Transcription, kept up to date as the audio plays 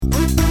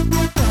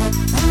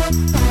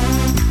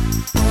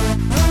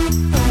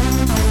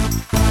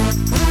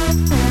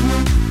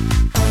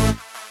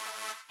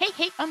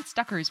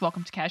rockers,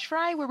 welcome to Cash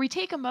Fry, where we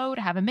take a mo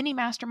to have a mini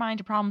mastermind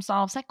to problem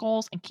solve, set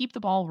goals, and keep the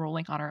ball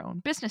rolling on our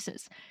own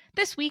businesses.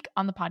 This week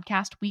on the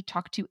podcast, we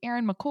talk to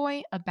Aaron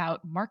McCoy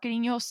about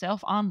marketing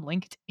yourself on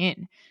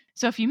LinkedIn.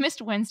 So if you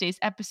missed Wednesday's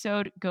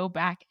episode, go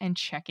back and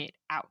check it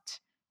out.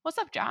 What's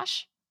up,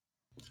 Josh?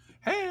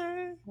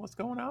 Hey, what's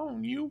going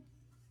on, you?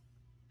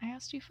 I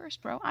asked you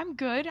first, bro. I'm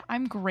good.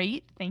 I'm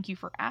great. Thank you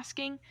for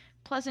asking.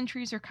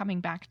 Pleasantries are coming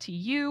back to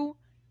you.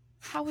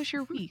 How was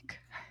your week?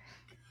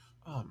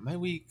 Oh, my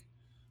week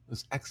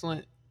was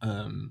excellent.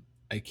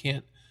 I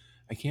can't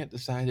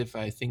decide if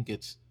I think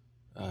it's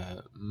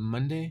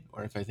Monday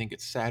or if I think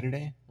it's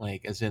Saturday.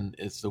 Like, as in,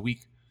 it's the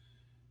week.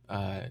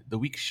 The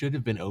week should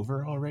have been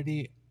over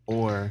already,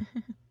 or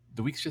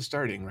the week's just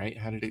starting. Right?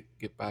 How did it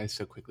get by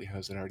so quickly? How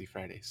is it already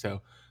Friday?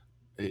 So,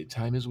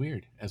 time is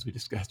weird, as we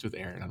discussed with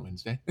Aaron on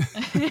Wednesday.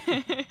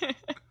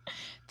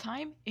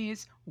 Time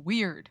is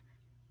weird.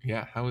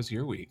 Yeah. How was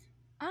your week?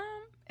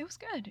 It was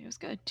good. It was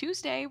good.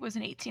 Tuesday was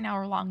an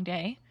 18-hour long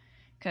day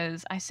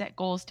because I set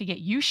goals to get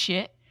you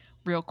shit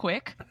real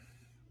quick.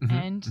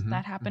 And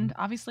that happened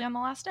obviously on the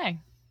last day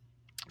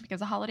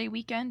because of holiday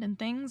weekend and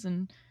things.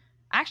 And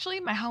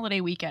actually, my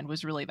holiday weekend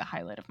was really the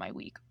highlight of my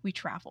week. We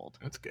traveled.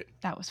 That's good.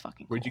 That was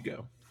fucking cool. Where'd you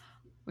go?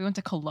 We went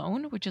to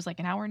Cologne, which is like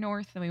an hour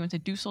north. Then we went to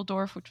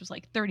Dusseldorf, which was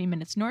like 30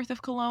 minutes north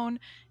of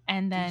Cologne.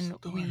 And then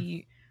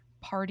we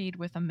partied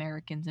with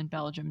Americans in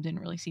Belgium. Didn't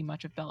really see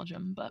much of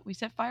Belgium, but we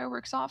set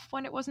fireworks off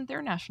when it wasn't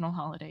their national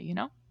holiday, you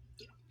know?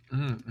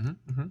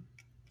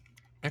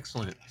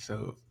 Excellent.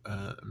 So,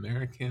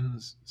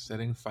 Americans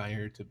setting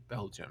fire to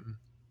Belgium.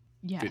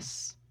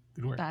 Yes.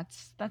 Good work.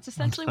 That's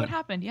essentially what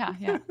happened. Yeah,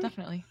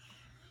 definitely.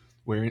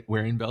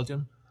 Where in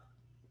Belgium?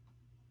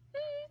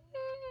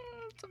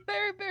 It's a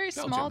very, very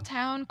small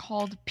town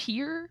called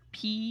Peer,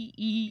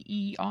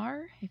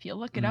 P-E-E-R. If you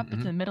look it up, it's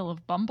in the middle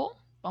of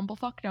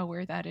Bumblefuck, know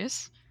where that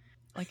is.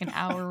 Like an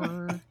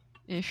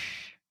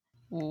hour-ish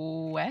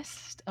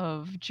west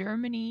of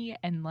Germany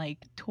and like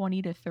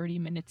 20 to 30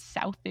 minutes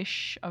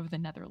south-ish of the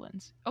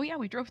Netherlands. Oh yeah,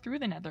 we drove through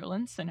the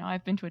Netherlands, so now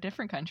I've been to a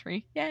different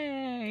country.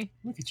 Yay!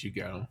 Look at you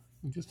go.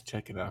 You just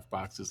checking off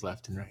boxes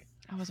left and right.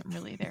 I wasn't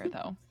really there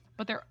though.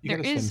 But there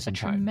is a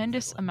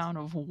tremendous amount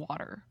of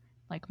water,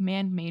 like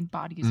man-made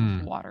bodies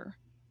of water.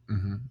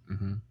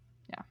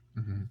 Yeah.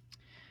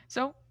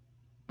 So,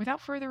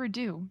 without further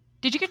ado,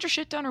 did you get your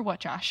shit done or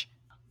what, Josh?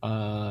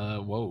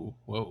 Whoa.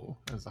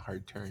 That was a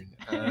hard turn.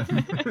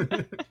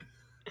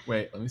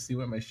 Wait, let me see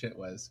what my shit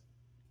was.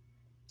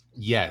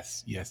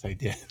 Yes, I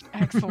did.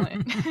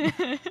 Excellent.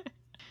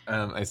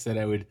 I said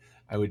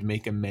I would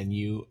make a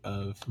menu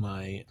of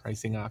my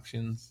pricing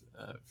options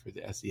for the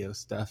SEO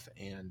stuff,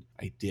 and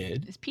I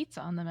did. Is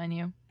pizza on the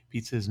menu?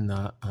 Pizza is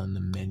not on the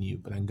menu,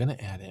 but I'm gonna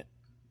add it.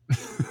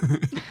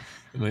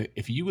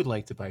 If you would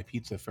like to buy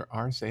pizza for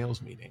our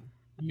sales meeting,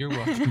 you're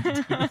welcome to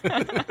do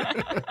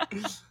that.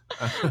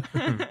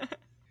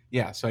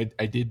 Yeah, so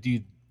I did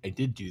do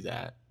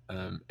that.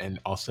 And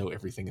also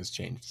everything has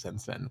changed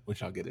since then,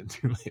 which I'll get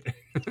into later.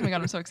 Oh my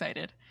god, I'm so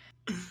excited.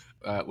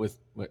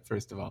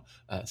 First of all,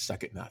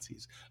 suck it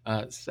Nazis.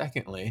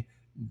 Secondly,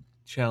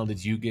 Chell,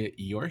 did you get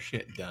your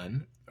shit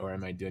done, or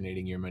am I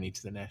donating your money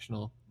to the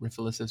National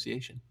Riffle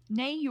Association?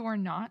 Nay, you are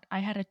not. I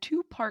had a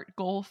 2-part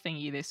goal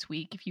thingy this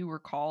week, if you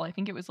recall. I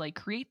think it was like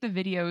create the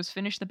videos,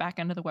 finish the back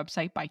end of the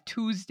website by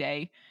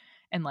Tuesday,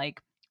 and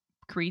like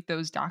create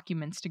those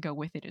documents to go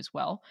with it as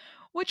well,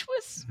 which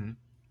was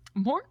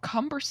more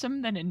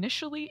cumbersome than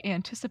initially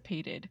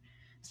anticipated.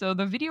 So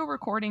the video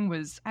recording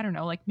was, I don't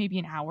know, like maybe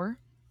an hour.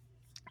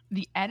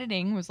 The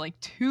editing was like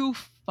 2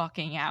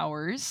 fucking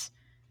hours.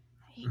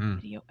 I hate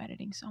video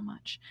editing so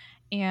much.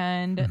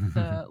 And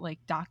the like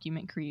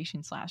document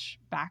creation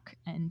 / back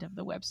end of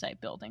the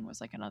website building was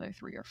like another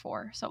 3 or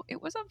 4. So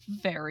it was a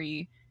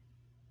very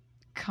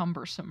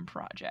cumbersome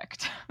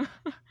project.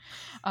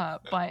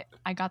 But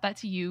I got that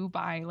to you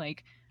by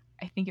like,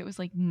 I think it was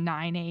like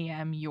 9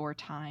 a.m. your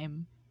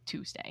time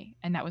Tuesday.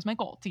 And that was my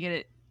goal, to get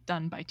it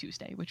done by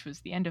Tuesday, which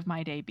was the end of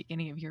my day,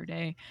 beginning of your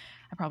day.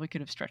 I probably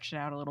could have stretched it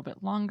out a little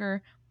bit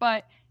longer,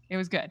 but it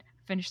was good.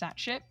 Finished that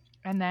shit.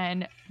 And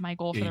then my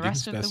goal for the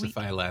rest of the week. You didn't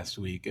specify last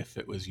week if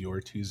it was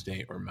your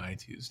Tuesday or my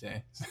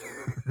Tuesday.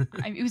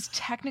 It was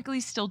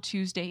technically still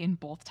Tuesday in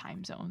both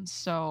time zones.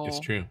 So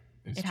it's true.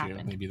 It's true.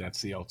 Happened. Maybe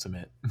that's the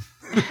ultimate.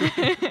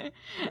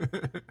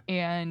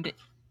 And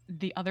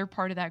the other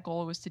part of that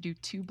goal was to do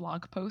 2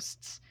 blog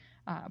posts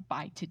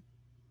by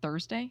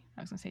Thursday.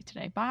 I was going to say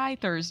today. By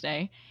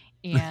Thursday.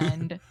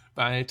 And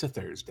by to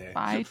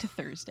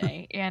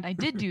Thursday. And I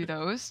did do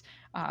those.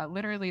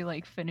 Literally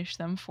like finished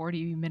them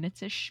 40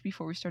 minutes-ish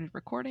before we started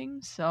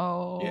recording.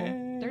 So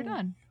Yay. They're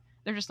done.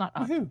 They're just not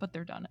up, Woohoo. but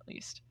they're done at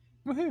least.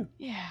 Woohoo.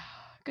 Yeah.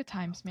 Good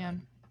times,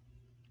 man.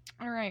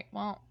 All right.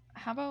 Well,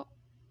 how about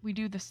we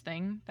do this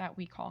thing that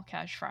we call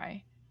Cash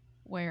Fry,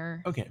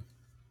 where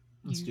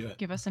let's do it.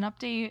 Give us an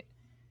update.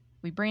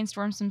 We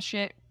brainstorm some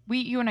shit.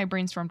 You and I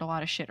brainstormed a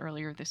lot of shit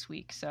earlier this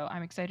week, so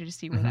I'm excited to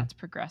see where that's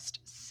progressed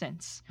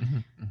since.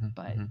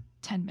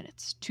 10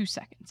 minutes, 2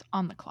 seconds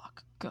on the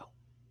clock. Go.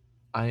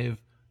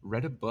 I've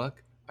read a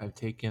book. I've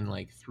taken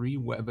like 3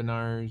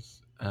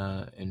 webinars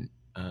and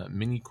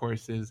mini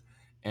courses,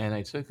 and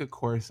I took a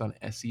course on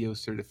SEO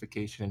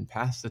certification and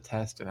passed the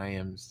test, and I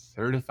am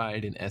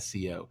certified in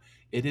SEO.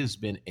 It has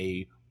been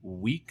a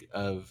week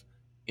of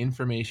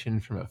information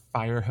from a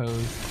fire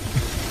hose.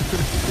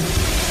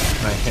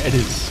 My head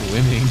is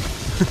swimming.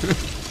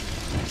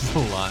 There's a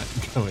lot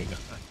going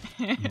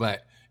on,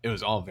 but it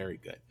was all very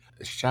good.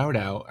 Shout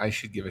out, I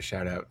should give a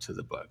shout out to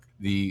the book,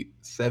 The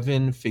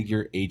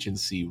 7-Figure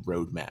Agency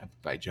Roadmap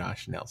by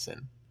Josh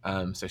Nelson.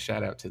 So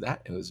shout out to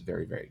that. It was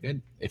very, very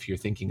good. If you're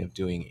thinking of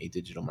doing a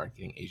digital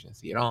marketing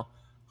agency at all,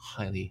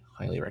 highly,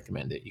 highly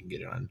recommend it. You can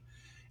get it on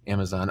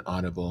Amazon,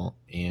 Audible,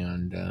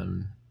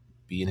 and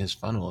be in his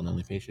funnel and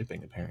only pay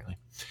shipping, apparently.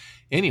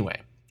 Anyway,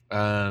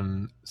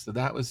 so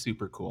that was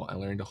super cool. I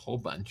learned a whole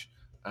bunch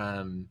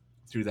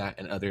through that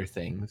and other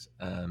things.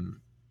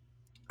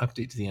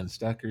 Update to the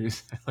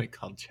Unstuckers. I like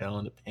called Chell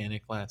into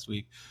panic last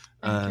week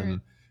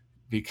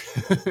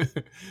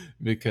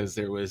because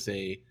there was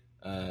a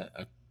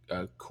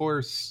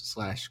course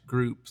 /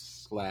 group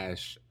 /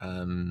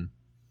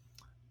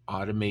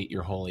 automate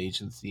your whole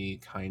agency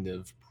kind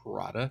of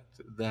product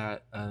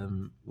that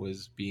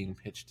was being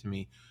pitched to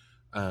me.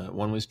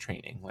 One was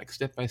training, like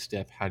step by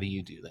step, how do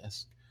you do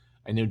this?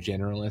 I know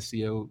general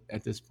SEO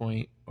at this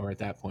point, or at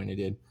that point I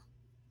did.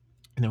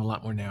 I know a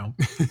lot more now,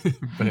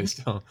 but I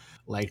still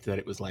liked that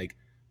it was like,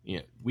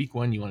 week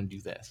 1, you want to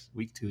do this.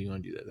 Week 2, you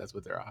want to do that. That's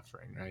what they're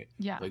offering, right?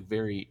 Yeah. Like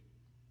very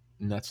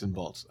nuts and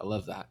bolts. I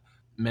love that.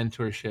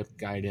 Mentorship,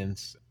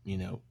 guidance,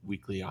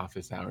 weekly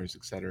office hours,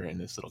 etc. in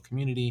this little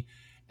community.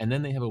 And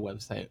then they have a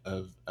website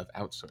of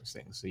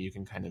outsourcing. So you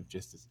can kind of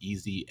just as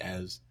easy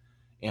as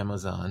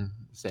Amazon,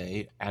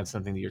 say, add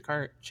something to your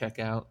cart, check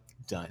out,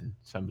 done.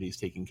 Somebody's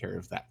taking care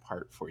of that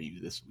part for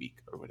you this week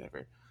or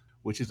whatever,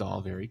 which is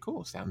all very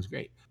cool. Sounds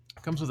great.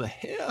 It comes with a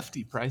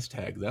hefty price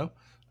tag, though,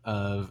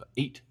 of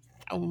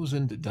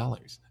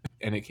 $8,000.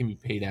 And it can be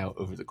paid out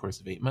over the course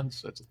of 8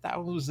 months. So it's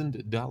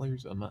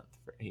 $1,000 a month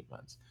for 8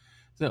 months.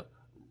 So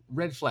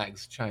red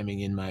flags chiming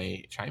in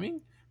my...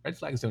 Chiming? Red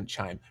flags don't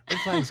chime. Red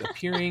flags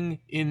appearing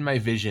in my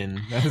vision.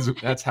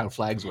 That's how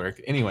flags work.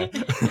 Anyway.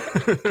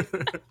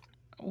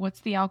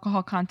 What's the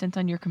alcohol content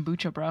on your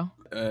kombucha, bro?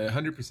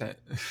 100%.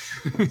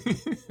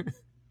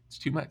 It's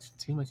too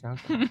much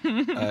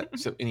alcohol.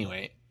 So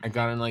anyway, I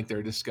got on like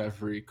their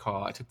discovery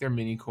call. I took their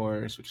mini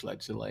course, which led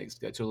to like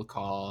schedule a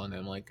call, and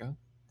I'm like, oh,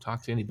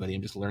 talk to anybody.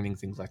 I'm just learning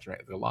things left and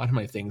right. A lot of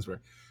my things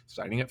were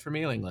signing up for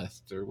mailing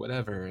lists or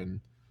whatever and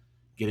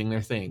getting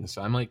their things.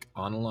 So I'm like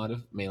on a lot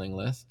of mailing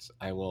lists.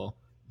 I will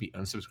be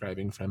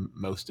unsubscribing from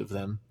most of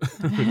them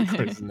over the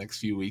course of the next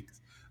few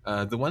weeks.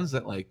 The ones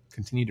that like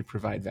continue to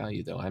provide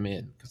value, though, I'm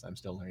in because I'm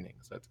still learning.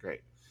 So that's great.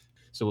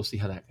 So we'll see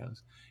how that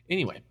goes.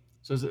 Anyway,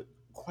 so it's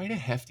quite a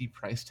hefty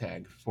price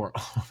tag for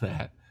all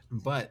that.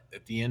 But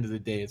at the end of the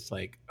day, it's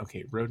like,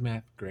 okay,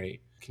 roadmap,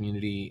 great.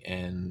 Community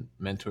and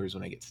mentors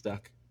when I get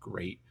stuck,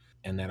 great.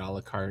 And that a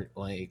la carte,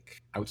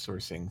 like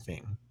outsourcing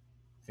thing,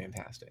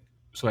 fantastic.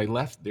 So I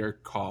left their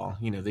call.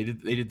 They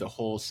did the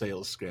whole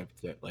sales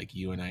script that like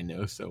you and I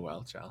know so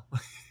well, Chell.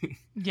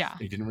 Yeah.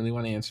 They didn't really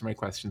want to answer my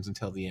questions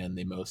until the end.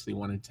 They mostly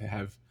wanted to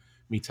have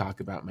me talk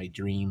about my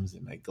dreams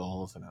and my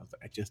goals, and I was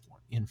like, I just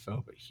want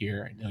info, but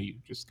here I know you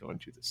just going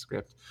through the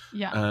script.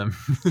 Yeah.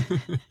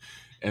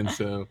 And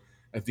so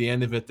at the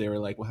end of it, they were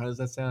like, well, how does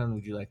that sound?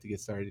 Would you like to get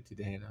started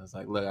today? And I was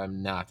like, look,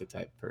 I'm not the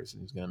type of person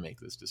who's going to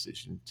make this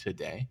decision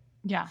today.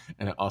 Yeah.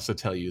 And I also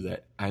tell you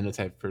that I'm the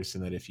type of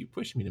person that if you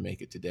push me to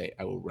make it today,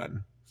 I will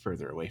run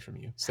further away from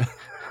you. So,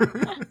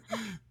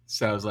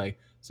 so I was like,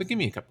 so give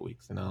me a couple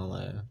weeks and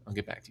I'll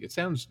get back to you. It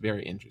sounds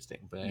very interesting,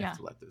 but I have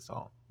to let this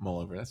all mull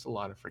over. That's a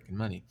lot of freaking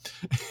money.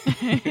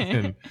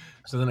 And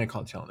so then I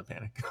called Chell in a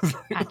panic.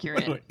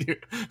 Accurate. What do I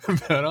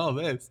do about all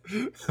this?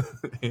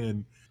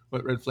 And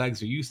what red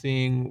flags are you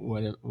seeing?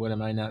 What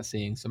am I not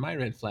seeing? So my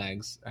red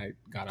flags, I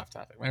got off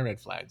topic. My red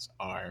flags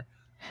are,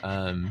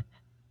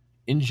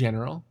 in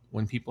general,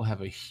 when people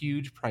have a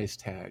huge price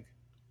tag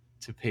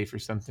to pay for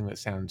something that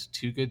sounds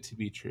too good to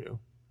be true,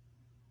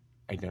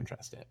 I don't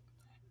trust it.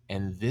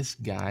 And this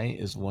guy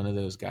is one of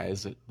those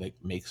guys that like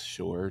makes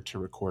sure to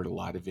record a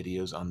lot of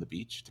videos on the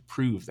beach to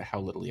prove how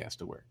little he has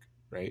to work,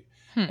 right?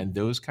 And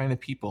those kind of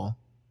people,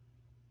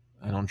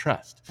 I don't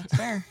trust. That's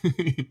fair.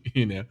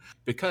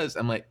 Because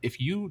I'm like,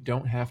 if you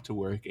don't have to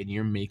work and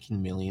you're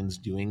making millions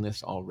doing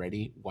this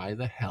already, why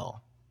the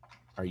hell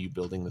are you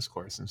building this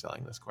course and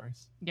selling this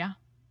course? Yeah.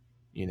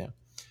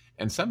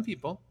 And some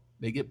people,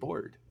 they get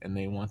bored and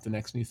they want the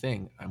next new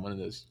thing. I'm one of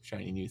those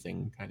shiny new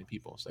thing kind of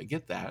people. So I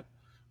get that.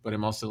 But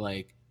I'm also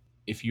like,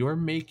 if you're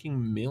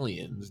making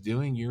millions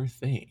doing your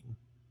thing,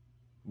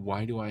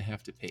 why do I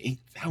have to pay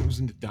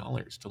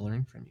 $8,000 to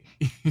learn from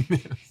you?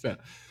 So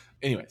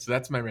anyway, so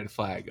that's my red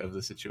flag of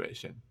the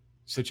situation.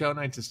 So Chell and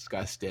I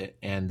discussed it,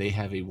 and they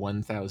have a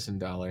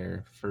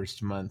 $1,000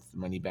 first month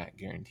money back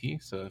guarantee.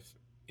 So if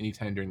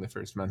anytime during the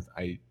first month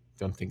I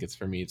don't think it's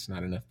for me, it's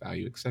not enough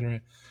value, etc.,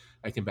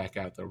 I can back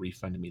out. They'll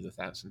refund me the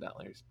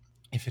 $1,000.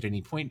 if at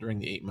any point during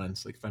the 8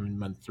 months, like if I'm in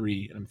month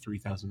 3 and I'm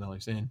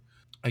 $3,000 in,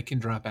 I can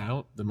drop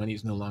out. The money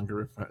is no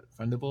longer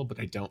refundable, but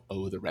I don't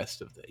owe the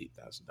rest of the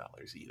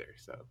 $8,000 either.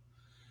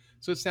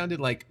 So it sounded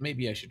like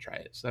maybe I should try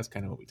it. So that's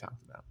kind of what we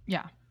talked about.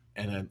 Yeah.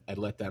 And I'd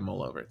let that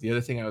mull over. The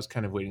other thing I was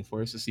kind of waiting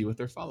for is to see what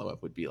their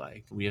follow-up would be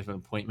like. We have an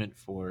appointment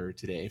for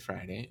today,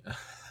 Friday.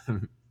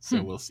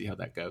 So we'll see how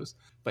that goes.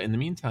 But in the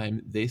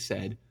meantime, they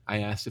said, I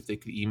asked if they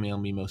could email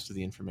me most of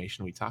the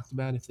information we talked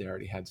about, if they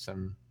already had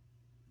some,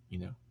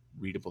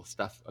 readable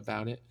stuff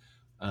about it,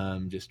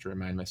 just to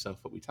remind myself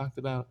what we talked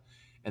about.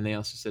 And they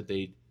also said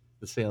the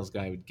sales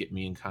guy would get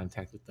me in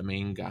contact with the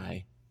main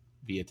guy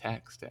via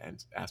text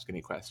and ask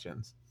any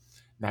questions.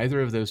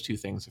 Neither of those two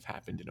things have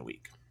happened in a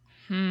week.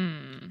 For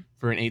an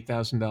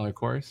 $8,000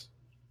 course,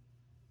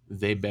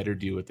 they better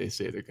do what they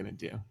say they're going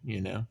to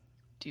do,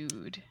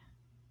 Dude.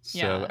 So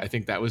Yeah. I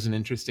think that was an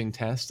interesting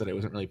test that I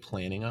wasn't really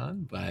planning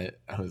on, but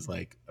I was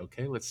like,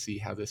 okay, let's see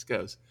how this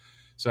goes.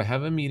 So I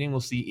have a meeting. We'll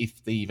see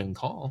if they even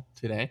call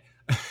today.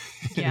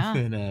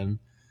 Yeah.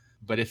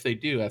 But if they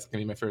do, that's going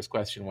to be my first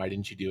question. Why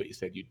didn't you do what you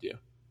said you'd do?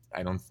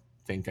 I don't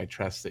think I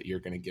trust that you're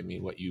going to give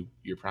me what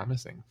you're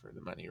promising for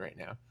the money right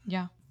now.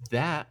 Yeah.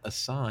 That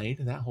aside,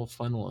 that whole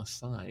funnel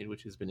aside,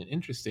 which has been an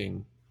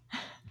interesting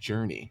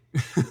journey,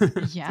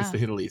 Yeah. to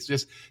say the least,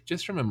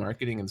 just from a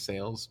marketing and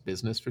sales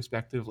business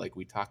perspective, like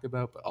we talk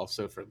about, but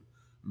also from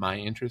my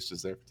interest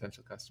as their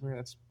potential customer,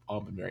 that's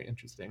all been very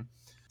interesting.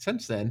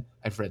 Since then,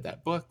 I've read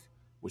that book,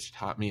 which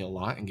taught me a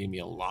lot and gave me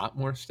a lot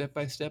more step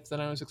by step than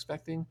I was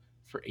expecting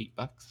for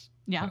 $8.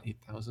 Yeah. Not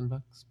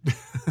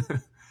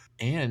 $8,000.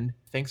 And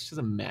thanks to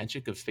the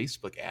magic of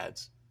Facebook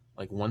ads,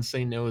 like once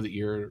they know that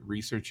you're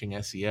researching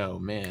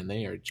SEO, man,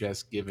 they are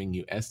just giving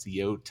you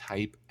SEO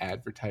type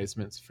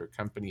advertisements for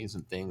companies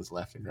and things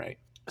left and right.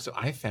 So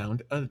I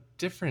found a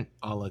different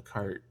a la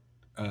carte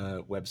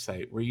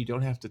website where you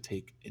don't have to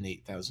take an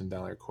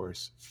 $8,000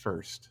 course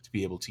first to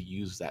be able to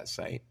use that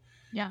site.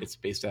 Yeah. It's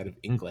based out of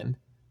England,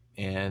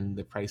 and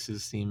the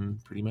prices seem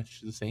pretty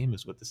much the same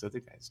as what this other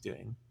guy's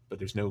doing, but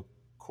there's no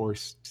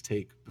course to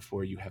take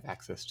before you have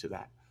access to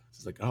that. So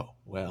it's like, oh,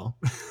 well.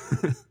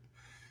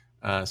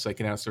 So I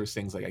can outsource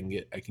things like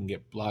I can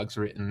get blogs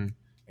written,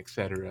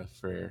 etc.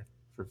 for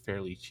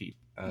fairly cheap.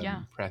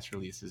 Press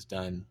releases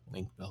done,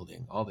 link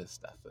building, all this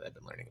stuff that I've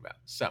been learning about.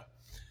 So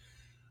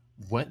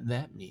what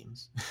that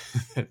means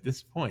at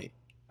this point,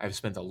 I've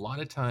spent a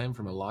lot of time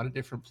from a lot of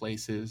different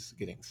places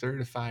getting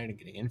certified and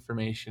getting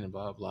information and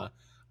blah, blah.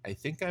 I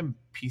think I'm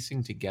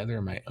piecing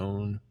together my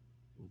own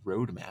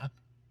roadmap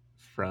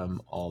from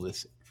all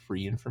this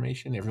free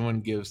information.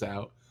 Everyone gives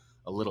out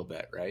a little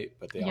bit, right?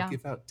 But they all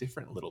give out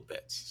different little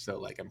bits. So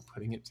like I'm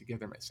putting it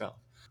together myself,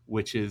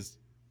 which is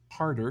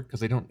harder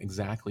because I don't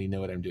exactly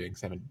know what I'm doing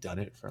because I haven't done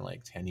it for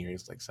like 10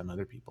 years like some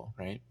other people,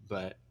 right?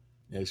 But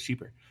it's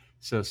cheaper.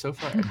 So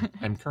far,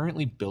 I'm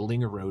currently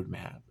building a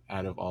roadmap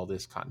out of all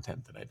this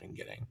content that I've been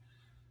getting.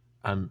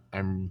 I'm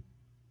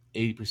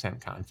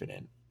 80%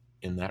 confident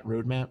in that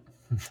roadmap,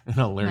 and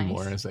I'll learn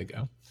more as I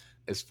go.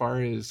 As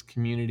far as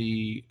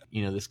community,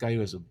 this guy who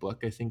has a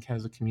book, I think,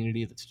 has a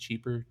community that's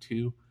cheaper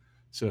too.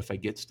 So if I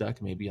get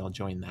stuck, maybe I'll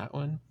join that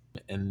one.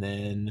 And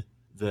then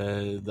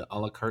the a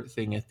la carte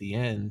thing at the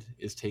end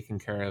is taken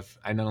care of.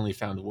 I not only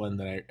found one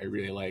that I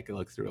really like, I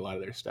looked through a lot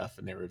of their stuff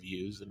and their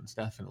reviews and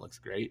stuff, and it looks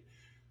great.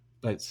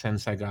 But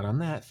since I got on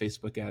that,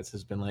 Facebook ads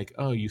has been like,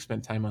 oh, you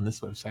spent time on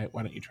this website.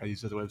 Why don't you try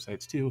these other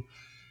websites too?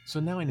 So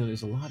now I know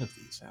there's a lot of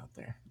these out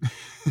there.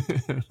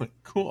 Like,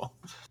 cool.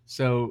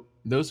 So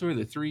those were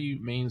the 3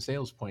 main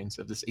sales points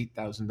of this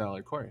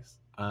 $8,000 course.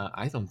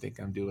 I don't think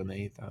I'm doing the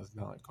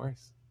 $8,000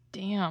 course.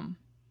 Damn.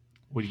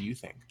 What do you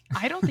think?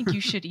 I don't think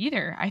you should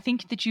either. I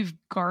think that you've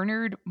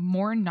garnered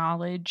more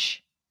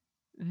knowledge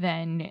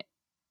than,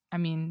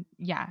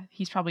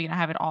 he's probably going to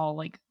have it all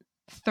like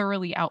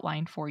thoroughly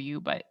outlined for you,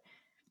 but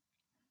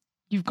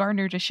you've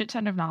garnered a shit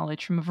ton of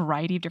knowledge from a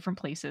variety of different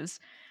places.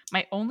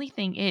 My only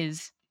thing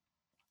is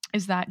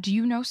that, do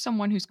you know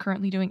someone who's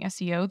currently doing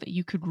SEO that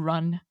you could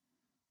run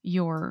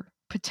your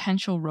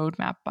potential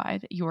roadmap by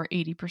that you're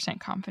 80%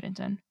 confident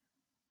in?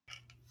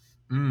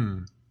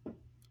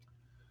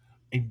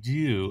 I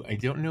do. I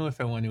don't know if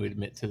I want to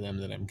admit to them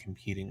that I'm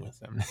competing with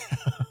them.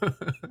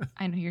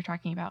 I know who you're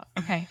talking about.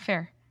 Okay,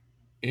 fair.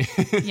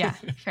 Yeah,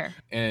 fair.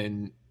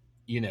 And,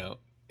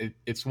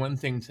 it's one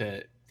thing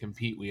to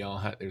compete. We all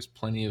have, there's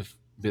plenty of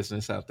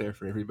business out there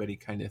for everybody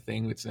kind of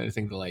thing. It's another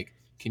thing to like,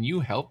 can you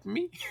help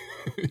me?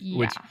 Yeah.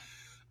 Which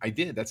I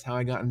did. That's how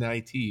I got into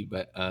IT.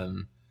 But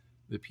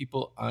the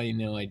people I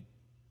know, I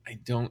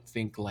don't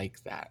think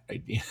like that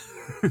idea.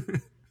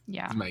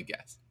 Yeah. Is my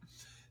guess.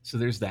 So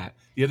there's that.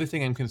 The other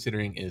thing I'm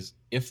considering is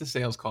if the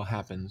sales call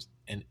happens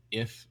and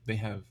if they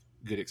have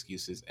good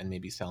excuses and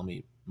maybe sell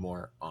me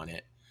more on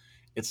it,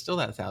 it's still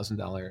that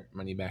 $1,000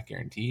 money back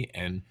guarantee.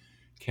 And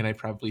can I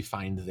probably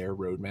find their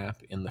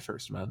roadmap in the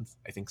first month?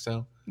 I think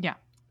so. Yeah.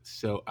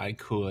 So I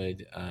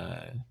could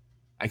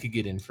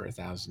get in for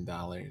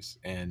 $1,000,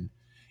 and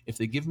if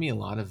they give me a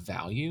lot of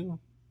value,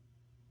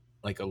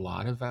 like a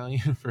lot of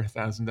value for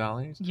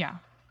 $1,000, yeah,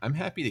 I'm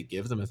happy to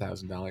give them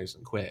 $1,000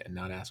 and quit and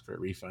not ask for a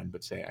refund,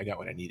 but say I got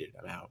what I needed,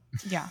 I'm out.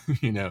 Yeah.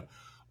 You know,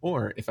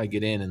 or if I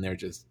get in and they're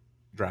just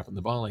dropping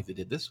the ball like they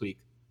did this week,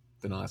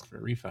 then I'll ask for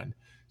a refund.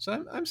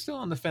 So I'm still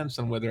on the fence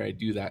on whether I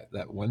do that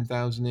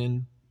 1,000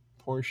 in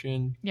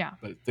portion. Yeah.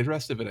 But the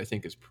rest of it, I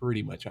think, is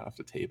pretty much off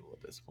the table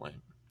at this point.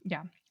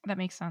 Yeah, that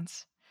makes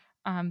sense.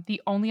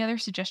 The only other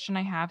suggestion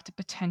I have to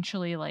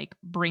potentially like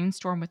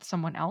brainstorm with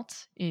someone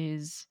else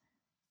is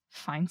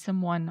find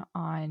someone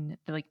on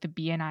the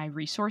BNI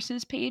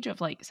resources page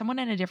of like someone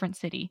in a different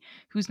city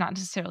who's not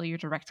necessarily your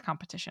direct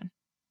competition,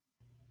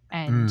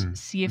 and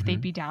see if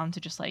they'd be down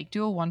to just like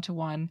do a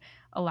one-to-one,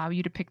 allow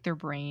you to pick their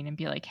brain and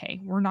be like,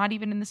 hey, we're not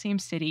even in the same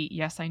city.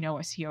 Yes, I know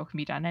SEO can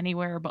be done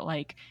anywhere, but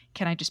like,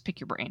 can I just pick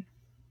your brain?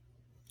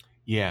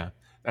 Yeah,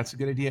 that's a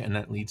good idea. And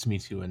that leads me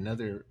to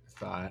another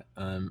thought.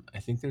 I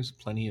think there's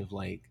plenty of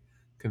like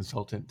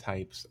consultant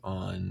types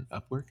on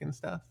Upwork and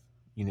stuff,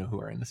 who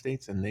are in the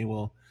States, and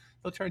they'll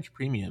charge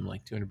premium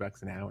like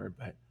 $200 an hour,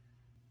 but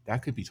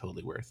that could be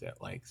totally worth it.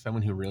 Like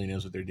someone who really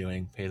knows what they're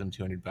doing, pay them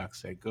 $200,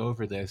 say, go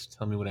over this,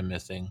 tell me what I'm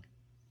missing.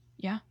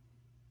 Yeah.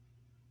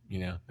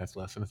 That's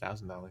less than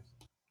 $1,000.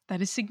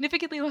 That is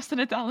significantly less than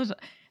 $1,000.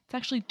 It's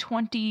actually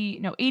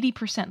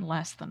 80%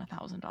 less than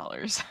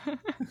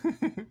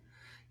 $1,000.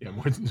 Yeah,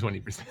 more than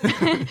 20%.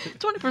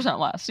 20%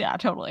 less. Yeah,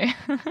 totally.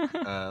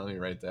 Let me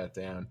write that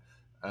down.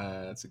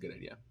 That's a good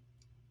idea.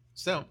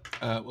 So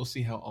we'll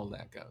see how all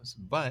that goes.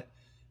 But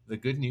the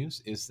good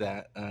news is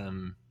that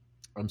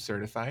I'm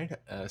certified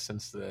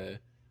since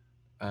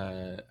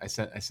I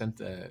sent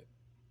the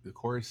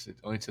course. It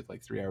only took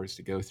like 3 hours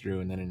to go through,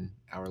 and then an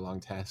hour-long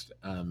test.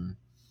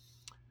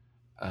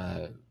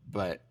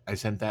 But I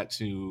sent that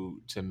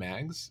to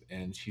Mags,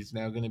 and she's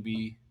now going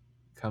to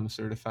become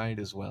certified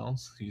as well.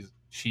 So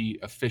she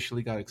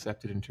officially got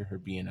accepted into her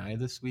BNI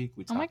this week.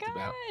 We talked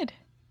about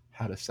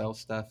how to sell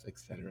stuff,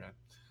 etc.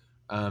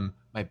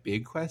 My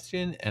big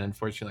question, and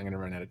unfortunately I'm going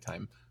to run out of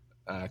time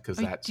because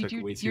that took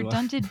way too long. You're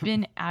done to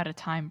been out of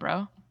time,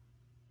 bro.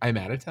 I'm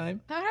out of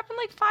time? That happened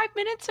like 5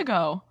 minutes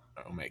ago.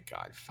 Oh my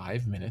God,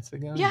 5 minutes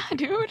ago? Yeah,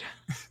 dude.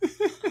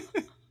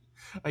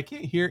 I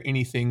can't hear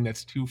anything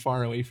that's too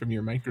far away from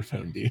your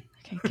microphone, dude.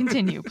 Okay,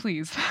 continue,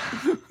 please.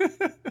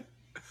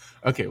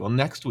 Okay, well,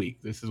 next week,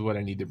 this is what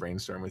I need to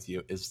brainstorm with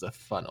you, is the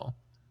funnel.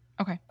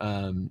 Okay.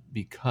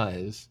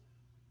 Because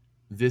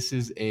this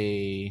is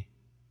a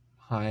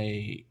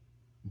high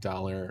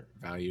dollar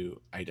value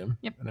item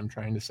that I'm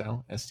trying to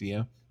sell,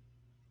 SEO.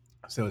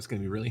 So it's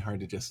going to be really hard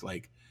to just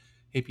like,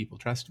 hey, people,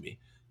 trust me.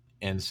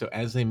 And so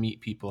as I meet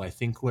people, I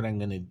think what I'm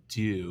going to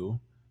do,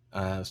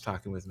 I was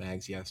talking with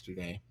Mags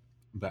yesterday,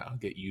 but I'll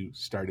get you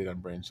started on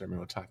brainstorming.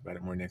 We'll talk about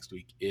it more next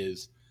week,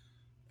 is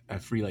a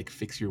free like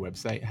fix your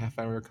website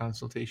half-hour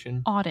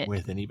consultation audit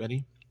with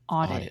anybody.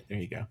 Audit. There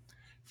you go.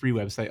 Free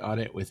website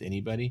audit with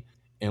anybody,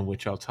 in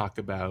which I'll talk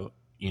about,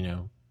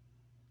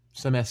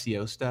 some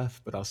SEO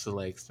stuff, but also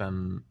like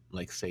some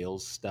like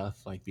sales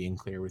stuff, like being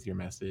clear with your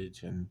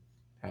message and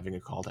having a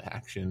call to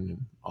action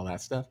and all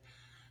that stuff.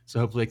 So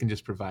hopefully I can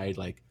just provide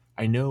like,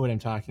 I know what I'm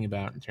talking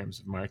about in terms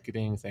of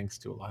marketing, thanks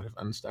to a lot of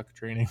Unstuck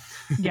training.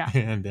 Yeah.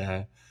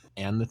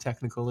 and the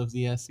technical of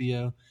the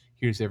SEO.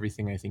 Here's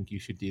everything I think you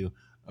should do.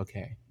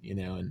 Okay.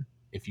 And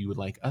if you would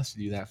like us to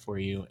do that for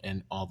you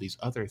and all these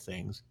other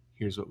things,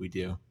 here's what we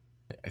do.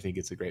 I think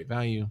it's a great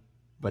value.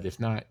 But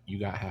if not, you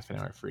got half an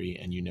hour free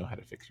and you know how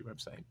to fix your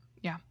website.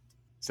 Yeah.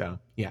 So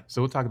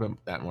we'll talk about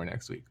that more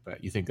next week.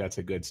 But you think that's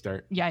a good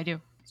start? Yeah, I do.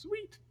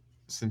 Sweet.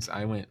 Since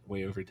I went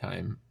way over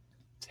time,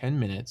 10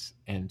 minutes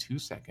and 2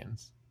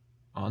 seconds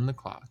on the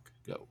clock.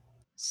 Go.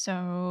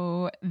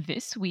 So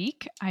this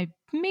week, I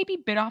maybe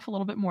bit off a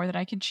little bit more than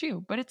I could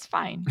chew, but it's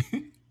fine.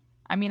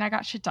 I mean, I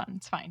got shit done.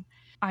 It's fine.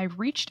 I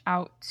reached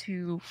out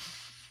to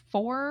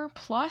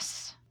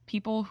 4+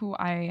 people who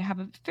I have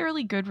a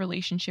fairly good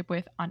relationship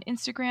with on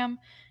Instagram.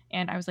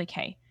 And I was like,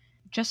 hey,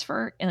 just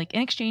for like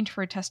in exchange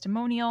for a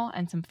testimonial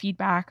and some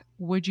feedback,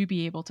 would you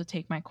be able to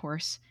take my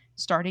course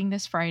starting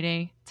this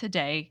Friday,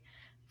 today,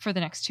 for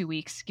the next 2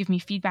 weeks? Give me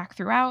feedback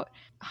throughout,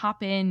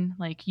 hop in,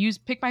 like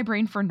pick my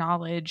brain for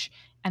knowledge.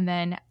 And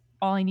then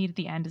all I need at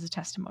the end is a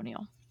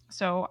testimonial.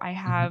 So I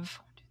have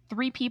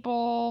 3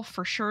 people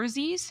for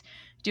surezies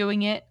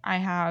doing it. I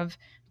have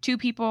 2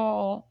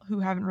 people who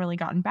haven't really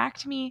gotten back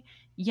to me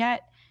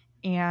yet.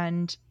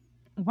 And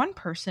 1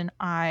 person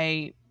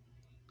I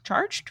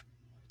charged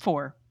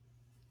for.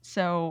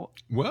 So,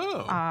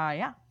 whoa.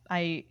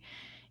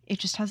 It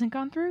just hasn't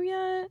gone through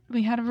yet.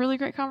 We had a really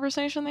great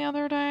conversation the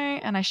other day,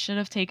 and I should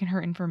have taken her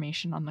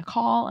information on the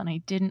call, and I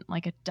didn't,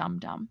 like a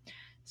dum-dum.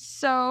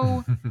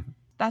 So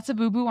that's a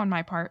boo-boo on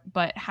my part,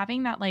 but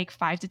having that like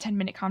 5 to 10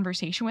 minute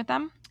conversation with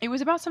them, it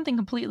was about something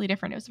completely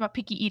different. It was about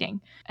picky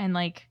eating and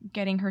like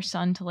getting her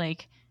son to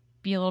like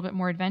be a little bit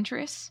more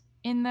adventurous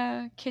in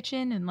the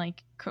kitchen and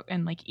like cook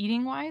and like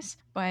eating wise.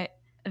 But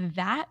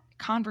that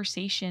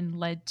conversation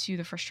led to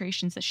the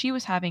frustrations that she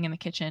was having in the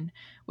kitchen,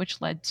 which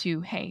led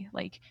to, hey,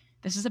 like,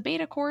 this is a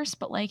beta course,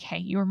 but like, hey,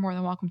 you're more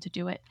than welcome to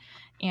do it.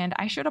 And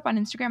I showed up on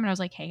Instagram and I was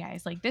like, hey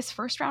guys, like this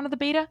first round of the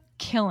beta,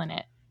 killing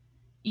it.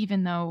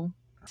 Even though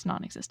it's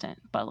non-existent,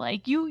 but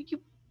like you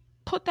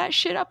put that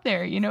shit up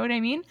there, you know what I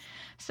mean?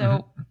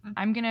 So Mm-hmm.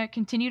 I'm going to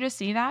continue to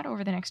see that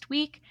over the next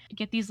week,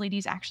 get these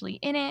ladies actually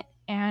in it,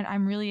 and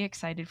I'm really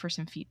excited for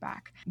some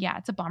feedback. Yeah,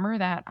 it's a bummer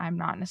that I'm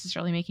not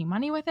necessarily making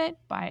money with it,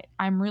 but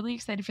I'm really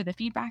excited for the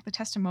feedback, the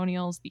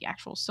testimonials, the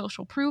actual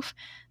social proof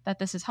that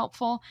this is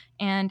helpful,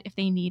 and if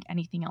they need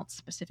anything else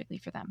specifically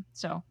for them.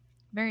 So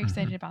very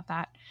excited about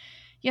that.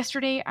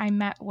 Yesterday, I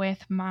met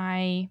with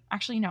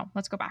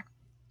let's go back.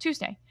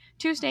 Tuesday,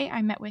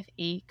 I met with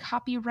a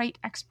copyright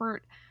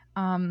expert.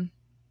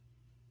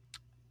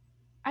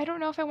 I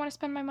don't know if I want to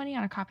spend my money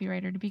on a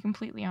copywriter, to be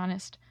completely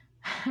honest,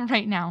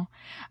 right now.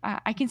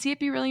 I can see it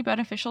be really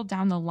beneficial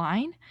down the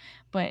line,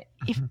 but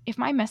if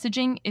my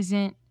messaging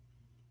isn't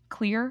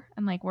clear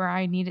and like where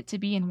I need it to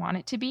be and want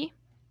it to be,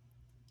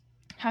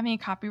 having a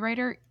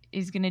copywriter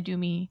is going to do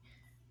me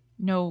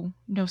no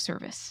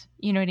service.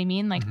 You know what I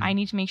mean? Like I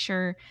need to make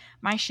sure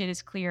my shit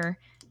is clear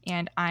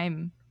and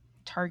I'm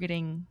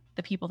targeting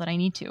the people that I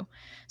need to.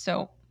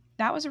 So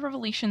that was a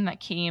revelation that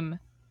came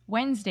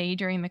Wednesday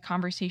during the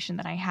conversation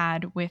that I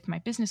had with my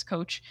business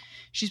coach.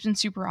 She's been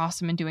super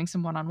awesome in doing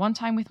some one-on-one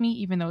time with me,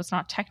 even though it's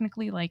not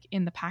technically like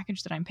in the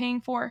package that I'm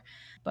paying for,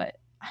 but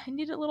I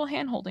needed a little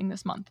hand-holding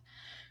this month.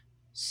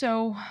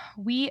 So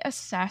we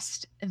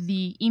assessed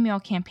the email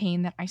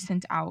campaign that I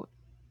sent out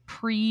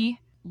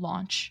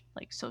pre-launch,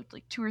 like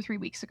 2 or 3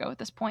 weeks ago at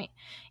this point,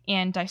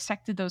 and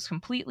dissected those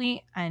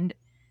completely. And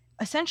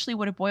essentially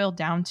what it boiled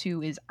down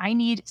to is I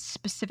need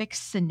specific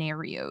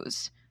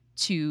scenarios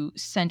to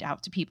send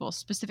out to people,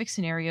 specific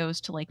scenarios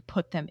to like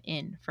put them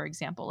in. For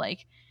example,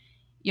 like,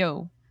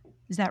 yo,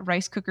 is that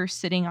rice cooker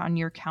sitting on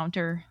your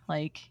counter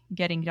like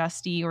getting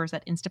dusty, or is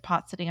that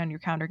Instapot sitting on your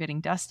counter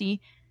getting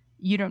dusty?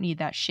 You don't need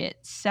that shit.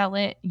 Sell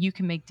it. You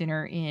can make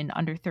dinner in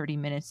under 30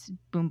 minutes.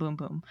 Boom, boom,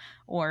 boom.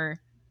 Or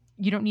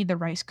you don't need the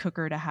rice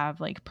cooker to have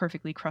like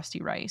perfectly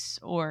crusty rice.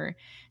 Or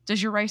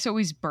does your rice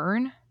always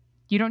burn?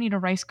 You don't need a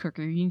rice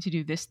cooker. You need to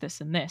do this,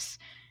 this, and this.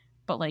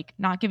 But like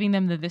not giving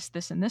them the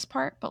this, and this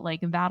part, but like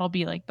that'll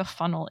be like the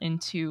funnel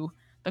into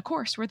the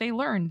course where they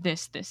learn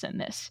this, and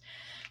this.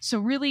 So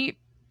really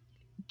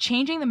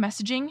changing the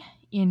messaging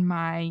in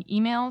my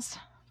emails,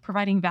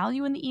 providing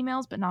value in the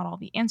emails, but not all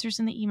the answers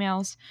in the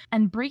emails,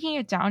 and breaking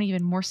it down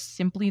even more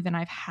simply than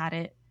I've had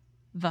it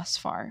thus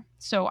far.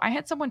 So I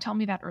had someone tell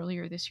me that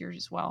earlier this year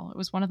as well. It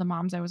was one of the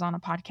moms I was on a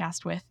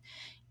podcast with.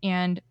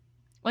 And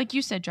like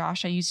you said,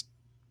 Josh, I used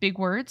big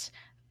words.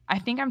 I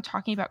think I'm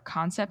talking about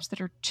concepts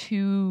that are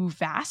too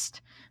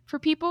vast for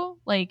people.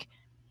 Like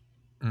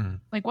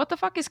what the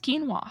fuck is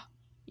quinoa?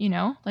 You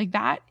know, like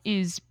that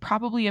is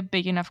probably a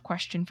big enough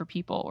question for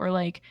people. Or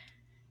like,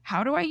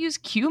 how do I use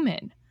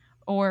cumin?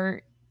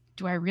 Or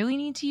do I really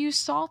need to use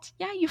salt?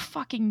 Yeah, you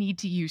fucking need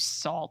to use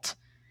salt.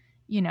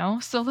 You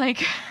know, so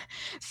like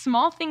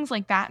small things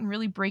like that and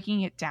really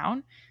breaking it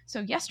down.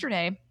 So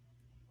yesterday,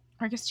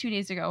 or I guess 2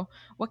 days ago,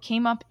 what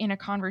came up in a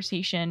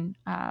conversation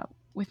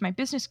with my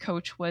business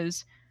coach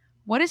was,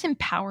 what does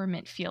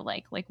empowerment feel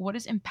like? Like, what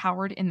does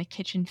empowered in the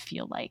kitchen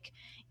feel like?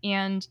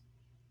 And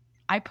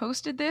I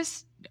posted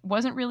this,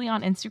 wasn't really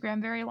on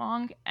Instagram very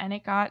long, and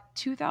it got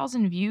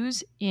 2,000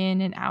 views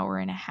in an hour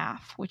and a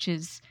half, which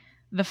is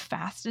the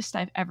fastest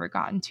I've ever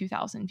gotten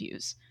 2,000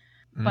 views.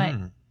 But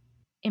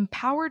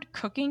empowered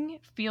cooking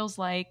feels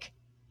like,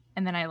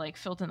 and then I like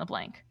filled in the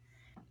blank.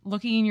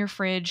 Looking in your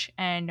fridge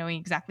and knowing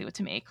exactly what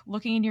to make,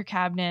 looking in your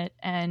cabinet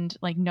and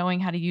like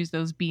knowing how to use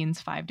those beans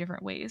 5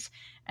 different ways.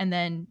 And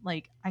then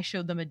like I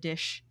showed them a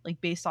dish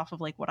like based off of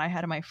like what I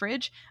had in my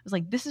fridge. I was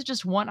like, this is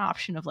just one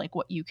option of like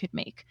what you could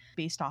make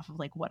based off of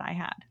like what I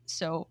had.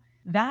 So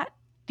that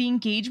the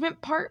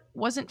engagement part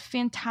wasn't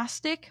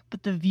fantastic,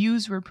 but the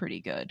views were pretty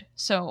good.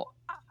 So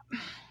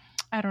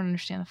I don't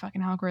understand the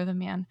fucking algorithm,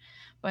 man,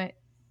 but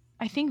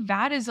I think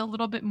that is a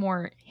little bit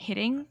more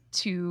hitting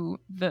to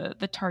the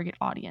target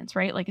audience,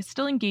 right? Like it's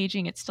still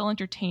engaging, it's still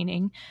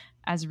entertaining,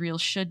 as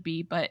Reels should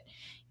be, but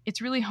it's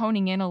really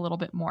honing in a little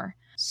bit more.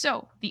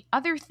 So the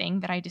other thing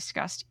that I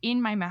discussed in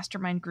my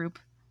mastermind group,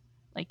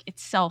 like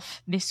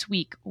itself this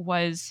week,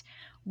 was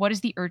what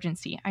is the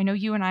urgency? I know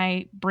you and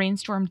I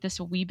brainstormed this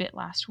a wee bit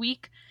last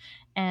week,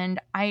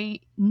 and I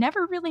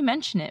never really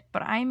mention it,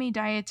 but I'm a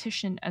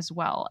dietitian as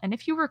well. And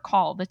if you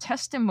recall, the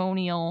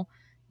testimonial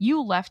you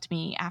left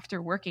me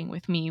after working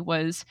with me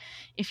was,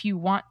 if you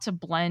want to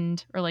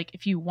blend, or like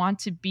if you want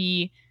to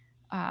be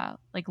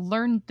like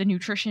learn the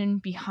nutrition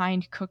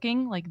behind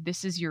cooking, like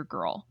this is your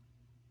girl.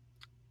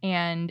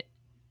 And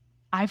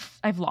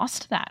I've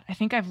lost that. I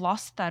think I've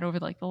lost that over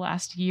like the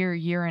last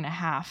year and a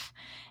half.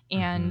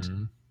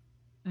 And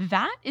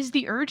that is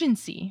the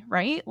urgency,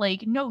 right?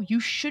 Like, no, you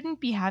shouldn't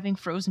be having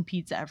frozen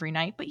pizza every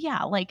night. But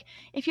yeah, like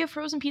if you have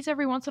frozen pizza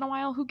every once in a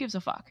while, who gives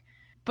a fuck?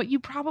 But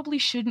you probably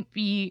shouldn't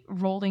be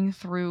rolling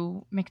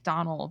through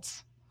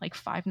McDonald's like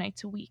 5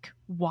 nights a week.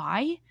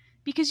 Why?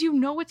 Because you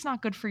know it's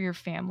not good for your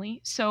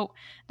family. So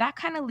that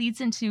kind of leads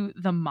into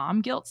the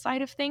mom guilt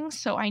side of things.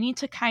 So I need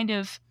to kind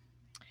of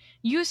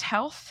use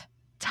health,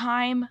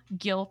 time,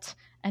 guilt,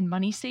 and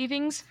money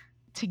savings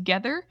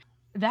together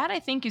That I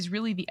think is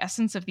really the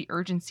essence of the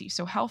urgency.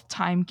 So health,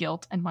 time,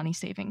 guilt, and money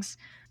savings.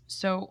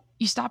 So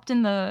you stopped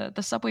in the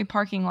subway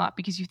parking lot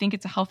because you think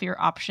it's a healthier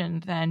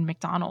option than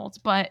McDonald's,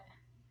 but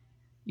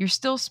you're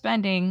still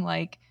spending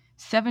like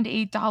 $7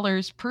 to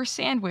 $8 per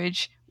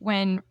sandwich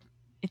when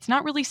it's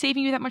not really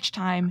saving you that much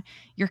time.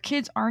 Your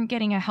kids aren't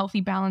getting a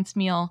healthy, balanced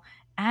meal,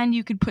 and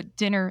you could put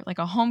dinner, like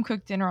a home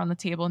cooked dinner, on the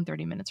table in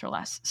 30 minutes or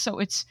less. So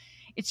it's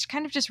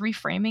kind of just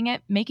reframing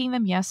it, making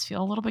them, yes,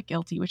 feel a little bit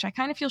guilty, which I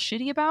kind of feel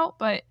shitty about,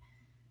 but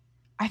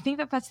I think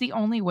that that's the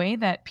only way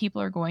that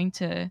people are going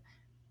to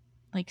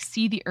like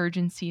see the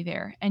urgency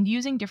there, and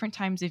using different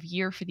times of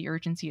year for the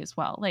urgency as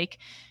well. Like,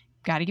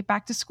 got to get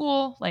back to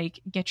school, like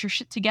get your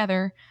shit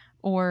together,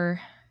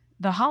 or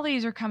the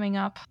holidays are coming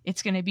up.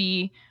 It's going to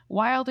be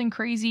wild and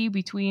crazy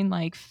between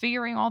like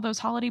figuring all those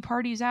holiday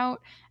parties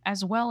out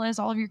as well as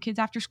all of your kids'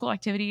 after school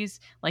activities.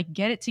 Like,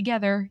 get it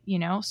together, you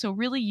know? So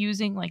really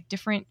using like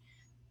different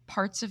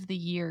parts of the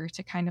year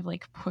to kind of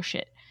like push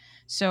it.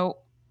 So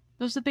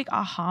those are the big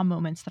aha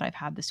moments that I've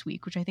had this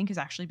week, which I think has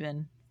actually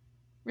been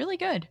really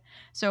good.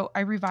 So I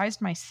revised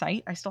my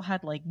site. I still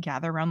had like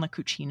gather around the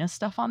cucina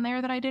stuff on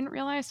there that I didn't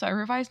realize. So I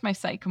revised my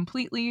site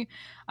completely.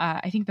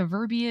 I think the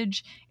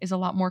verbiage is a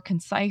lot more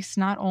concise,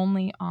 not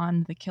only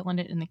on the Killing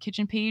It in the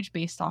Kitchen page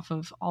based off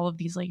of all of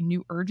these like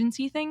new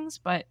urgency things,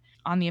 but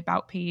on the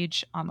about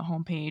page, on the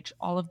homepage,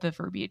 all of the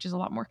verbiage is a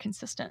lot more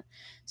consistent.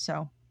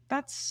 So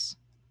that's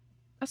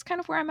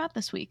kind of where I'm at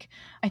this week.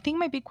 I think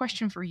my big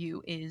question for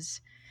you is,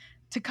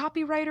 to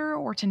copywriter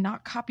or to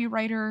not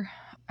copywriter.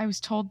 I was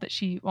told that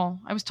she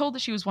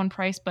was one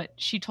price, but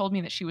she told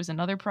me that she was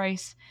another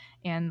price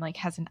and like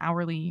has an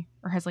hourly,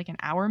 or has like an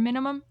hour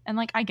minimum. And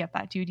like, I get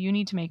that, dude. You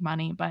need to make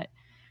money, but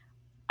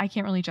I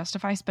can't really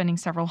justify spending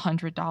several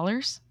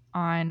 $100s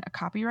on a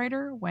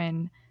copywriter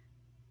when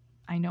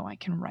I know I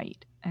can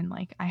write and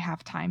like I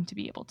have time to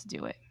be able to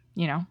do it,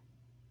 you know?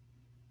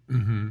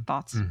 Mm-hmm.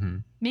 Thoughts? Mm-hmm.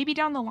 Maybe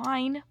down the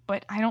line,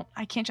 but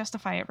I can't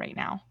justify it right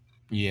now.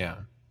 Yeah.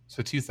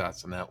 So two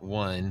thoughts on that.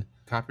 One,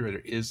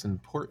 copywriter is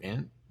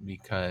important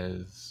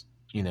because,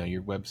 you know,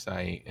 your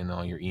website and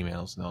all your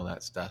emails and all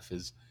that stuff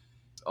is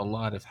a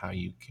lot of how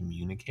you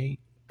communicate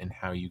and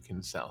how you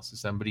can sell. So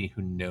somebody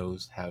who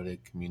knows how to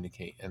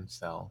communicate and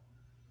sell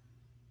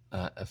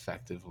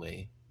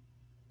effectively,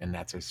 and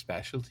that's their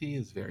specialty,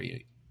 is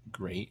very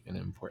great and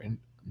important.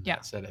 Yeah.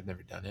 That said, I've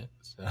never done it.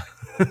 So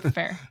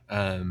Fair.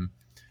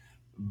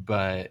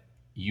 But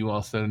you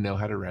also know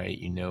how to write,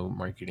 you know,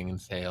 marketing and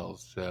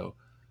sales. So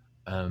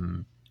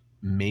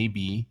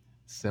maybe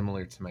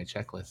similar to my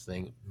checklist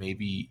thing,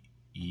 maybe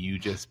you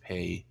just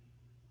pay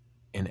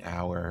an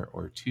hour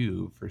or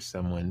two for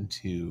someone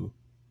to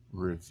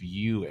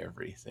review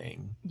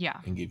everything, Yeah,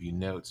 and give you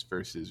notes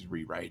versus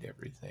rewrite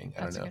everything.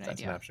 I That's don't a know if good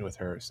that's idea. an option with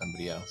her or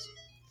somebody else.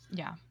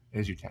 Yeah.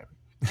 There's your timer.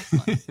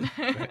 Excellent.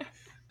 Right.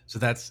 So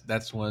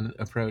that's one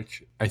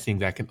approach. I think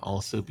that can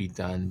also be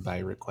done by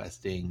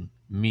requesting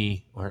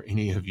me or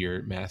any of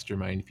your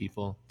mastermind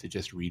people to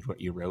just read what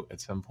you wrote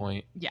at some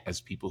point, Yeah.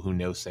 as people who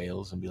know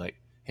sales, and be like,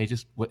 hey,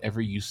 just whatever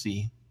you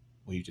see,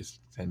 will you just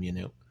send me a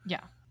note?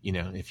 Yeah. You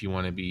know, if you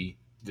want to be,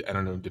 I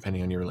don't know,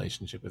 depending on your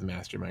relationship with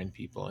mastermind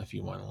people, if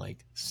you want to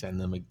like send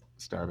them a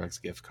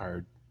Starbucks gift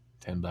card,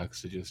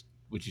 $10 to just,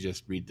 would you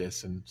just read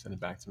this and send it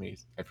back to me?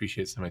 I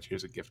appreciate it so much.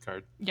 Here's a gift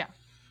card. Yeah.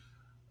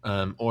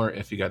 Or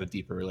if you got a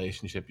deeper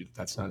relationship,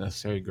 that's not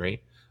necessarily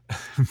great.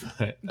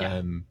 but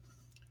Yeah.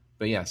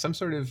 but yeah, some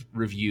sort of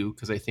review,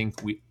 because I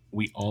think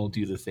we all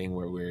do the thing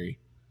where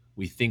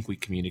we think we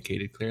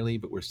communicated clearly,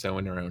 but we're so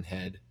in our own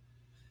head,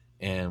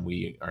 and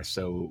we are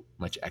so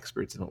much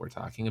experts in what we're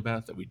talking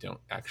about that we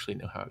don't actually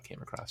know how it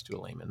came across to a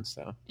layman.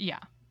 So Yeah.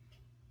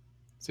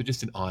 so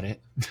just an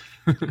audit,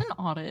 An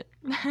audit.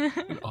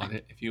 an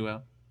audit, if you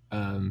will.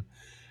 And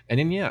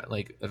then yeah,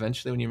 like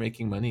eventually when you're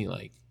making money,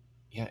 like,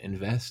 yeah,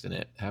 invest in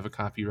it. Have a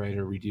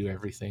copywriter redo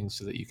everything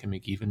so that you can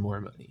make even more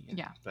money.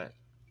 Yeah. But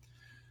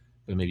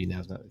maybe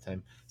now's not the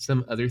time.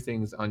 Some other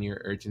things on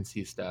your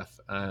urgency stuff.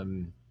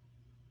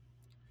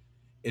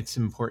 It's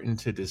important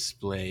to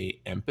display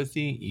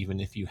empathy, even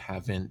if you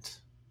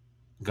haven't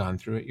gone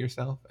through it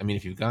yourself. I mean,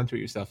 if you've gone through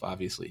it yourself,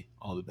 obviously,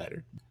 all the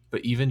better.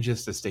 But even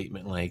just a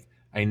statement like,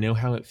 I know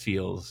how it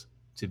feels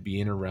to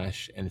be in a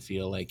rush and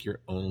feel like your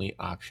only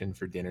option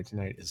for dinner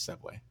tonight is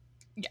Subway.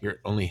 Yeah. Your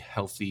only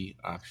healthy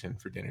option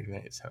for dinner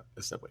tonight is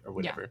a Subway or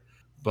whatever. Yeah.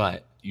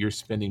 But you're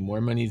spending more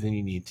money than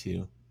you need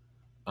to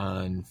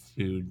on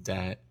food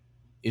that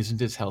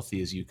isn't as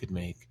healthy as you could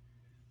make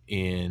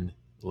in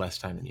less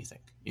time than you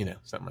think, you know,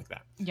 something like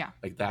that. Yeah.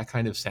 Like that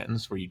kind of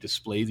sentence where you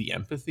display the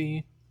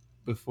empathy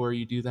before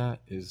you do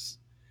that is,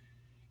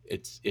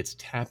 it's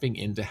tapping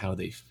into how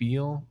they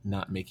feel,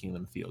 not making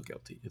them feel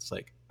guilty. It's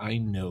like, I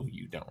know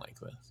you don't like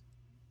this,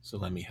 so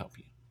let me help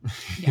you.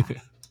 Yeah.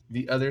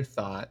 The other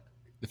thought,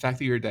 the fact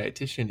that you're a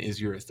dietitian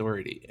is your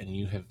authority, and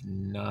you have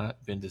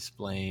not been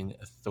displaying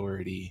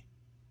authority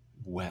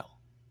well.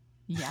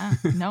 Yeah.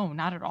 No,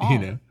 not at all. You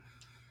know?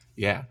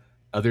 Yeah.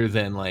 Other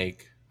than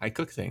like, I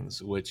cook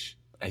things, which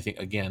I think,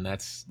 again,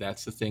 that's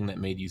the thing that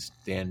made you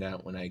stand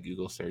out when I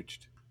Google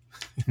searched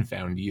and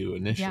found you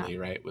initially,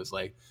 right? Was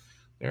like,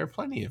 there are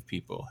plenty of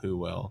people who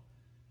will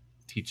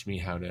teach me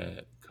how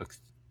to cook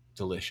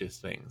delicious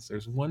things.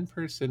 There's one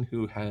person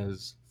who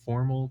has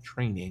formal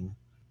training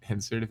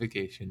and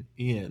certification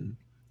in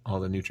all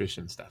the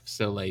nutrition stuff.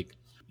 So like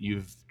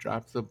you've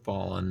dropped the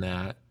ball on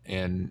that,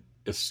 and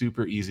a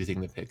super easy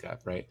thing to pick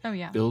up, right? Oh,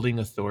 yeah. Building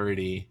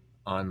authority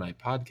on my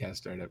podcast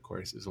startup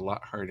course is a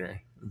lot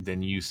harder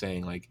than you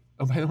saying like,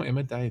 oh, by the way, I'm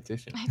a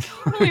dietitian. I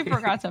totally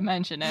forgot to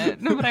mention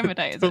it, but I'm a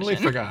dietitian. Totally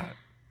forgot.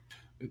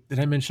 Did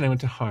I mention I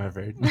went to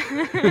Harvard?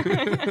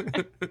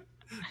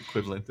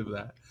 Equivalent of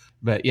that.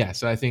 But yeah,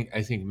 so I think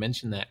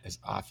mention that as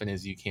often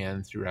as you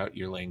can throughout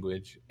your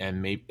language,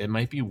 and it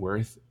might be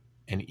worth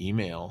an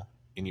email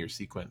in your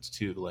sequence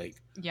too.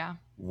 Like, yeah,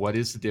 what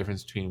is the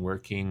difference between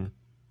working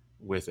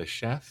with a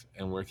chef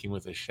and working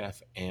with a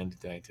chef and a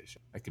dietitian?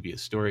 That could be a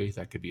story,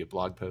 that could be a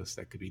blog post,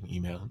 that could be an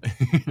email,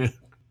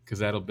 because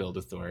that'll build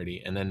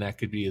authority. And then that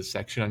could be a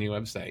section on your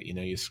website. You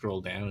know, you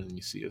scroll down and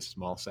you see a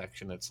small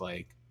section that's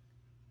like,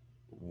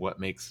 what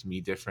makes me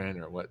different,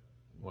 or what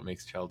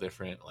makes Chell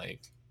different?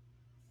 Like,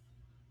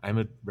 I'm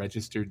a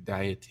registered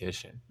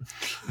dietitian.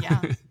 Yeah.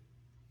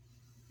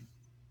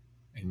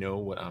 I know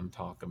what I'm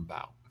talking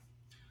about.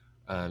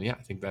 Yeah,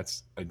 I think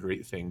that's a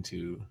great thing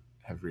to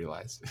have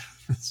realized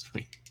this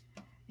week.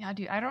 Yeah,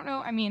 dude, I don't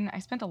know. I mean, I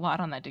spent a lot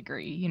on that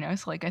degree, you know,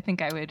 so like I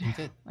think I would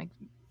like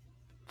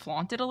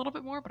flaunt it a little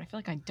bit more, but I feel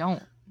like I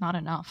don't. Not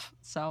enough.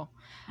 So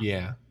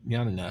yeah,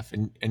 not enough.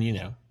 And you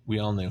know, we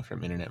all know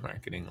from internet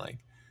marketing, like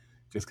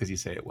just because you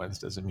say it once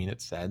doesn't mean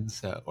it's said,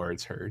 so, or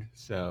it's heard.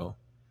 So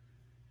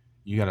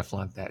you got to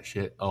flaunt that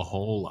shit a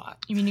whole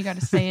lot. You mean you got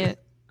to say it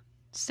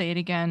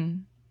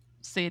again,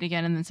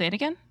 and then say it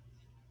again?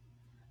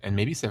 And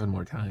maybe 7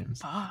 more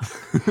times.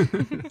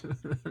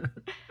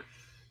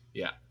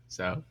 Yeah.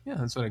 So, yeah,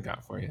 that's what I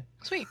got for you.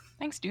 Sweet.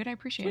 Thanks, dude. I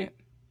appreciate it.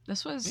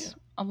 This was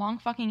a long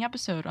fucking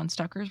episode on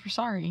Stuckers. We're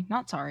sorry.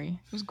 Not sorry.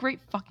 It was a great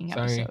fucking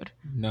episode.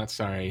 Not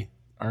sorry.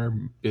 Our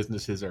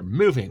businesses are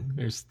moving.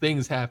 There's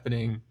things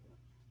happening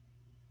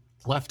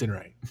left and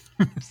right.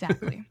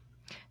 Exactly.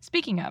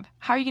 Speaking of,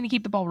 how are you going to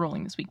keep the ball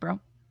rolling this week, bro?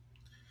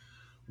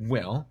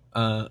 Well,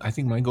 I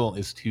think my goal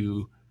is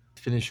to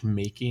finish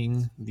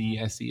making the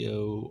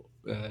SEO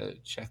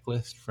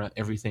checklist from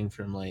everything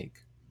from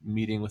like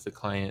meeting with a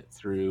client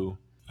through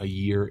a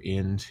year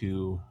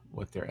into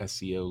what their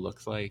SEO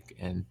looks like.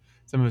 And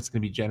some of it's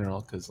going to be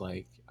general because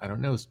like, I don't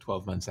know, it's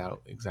 12 months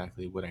out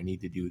exactly what I need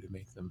to do to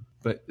make them.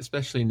 But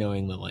especially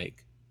knowing the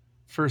like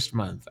first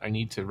month, I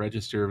need to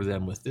register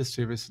them with this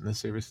service and this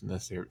service and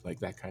this service,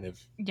 like that kind of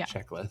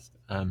checklist.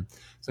 So I'm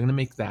going to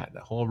make that the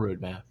whole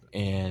roadmap,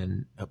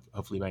 and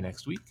hopefully by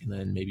next week, and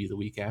then maybe the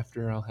week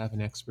after, I'll have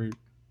an expert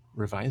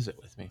revise it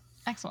with me.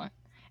 Excellent.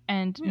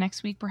 And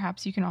next week,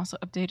 perhaps you can also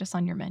update us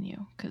on your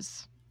menu,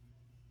 because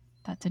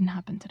that didn't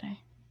happen today.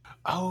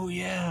 Oh,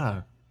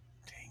 yeah.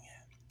 Dang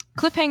it.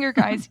 Cliffhanger,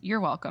 guys.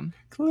 You're welcome.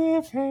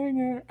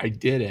 Cliffhanger. I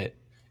did it.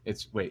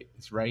 It's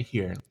right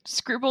here.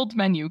 Scribbled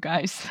menu,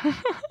 guys.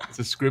 It's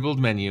a scribbled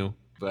menu,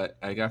 but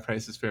I got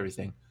prices for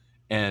everything.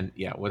 And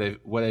yeah,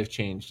 what I've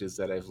changed is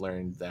that I've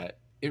learned that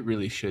it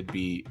really should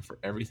be, for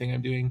everything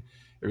I'm doing,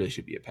 it really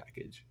should be a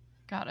package.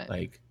 Got it.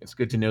 Like, it's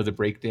good to know the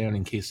breakdown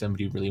in case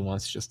somebody really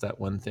wants just that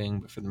one thing,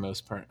 but for the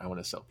most part, I want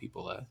to sell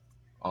people a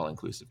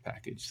all-inclusive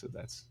package. So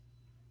that's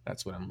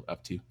what I'm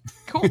up to.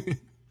 Cool.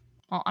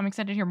 Well, I'm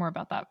excited to hear more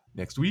about that.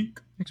 Next week.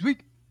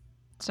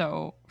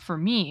 So for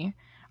me,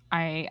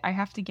 I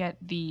have to get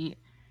the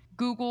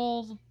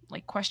Google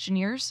like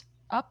questionnaires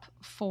up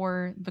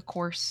for the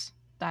course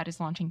that is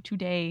launching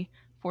today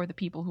for the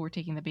people who are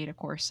taking the beta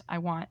course. I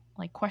want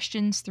like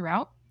questions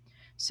throughout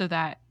so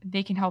that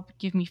they can help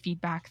give me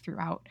feedback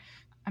throughout.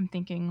 I'm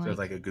thinking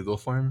like a Google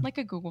form? Like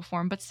a Google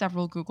form, but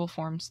several Google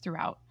forms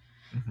throughout.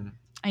 Mm-hmm.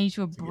 I need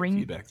to bring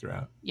feedback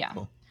throughout. Yeah.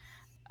 Cool.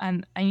 I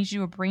need to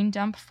do a brain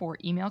dump for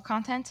email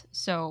content.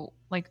 So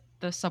like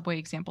the Subway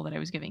example that I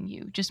was giving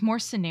you, just more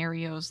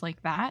scenarios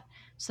like that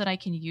so that I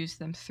can use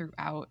them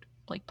throughout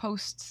like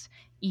posts,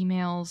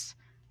 emails,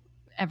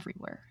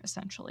 everywhere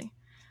essentially.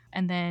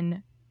 And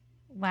then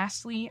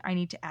lastly, I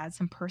need to add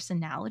some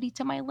personality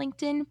to my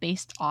LinkedIn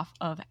based off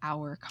of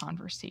our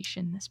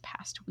conversation this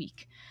past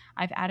week.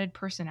 I've added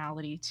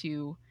personality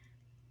to,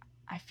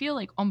 I feel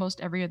like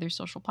almost every other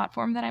social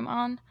platform that I'm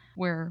on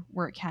where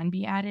it can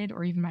be added,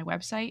 or even my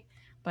website.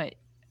 But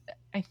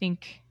I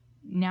think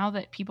now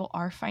that people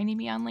are finding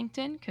me on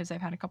LinkedIn, because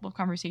I've had a couple of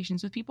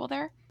conversations with people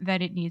there,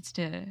 that it needs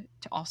to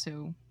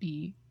also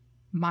be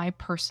my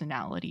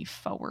personality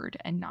forward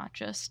and not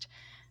just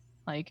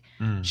like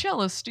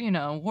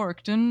Celestina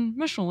worked in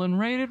Michelin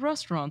rated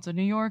restaurants in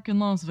New York and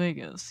Las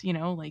Vegas, you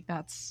know, like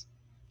that's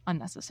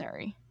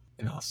unnecessary.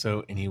 And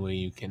also any way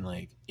you can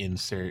like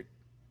insert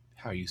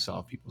how you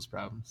solve people's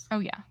problems. Oh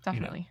yeah,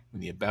 definitely. You know,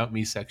 when the about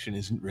me section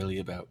isn't really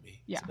about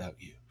me. Yeah. It's about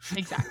you.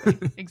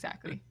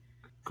 Exactly.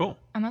 Cool.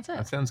 And that's it.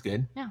 That sounds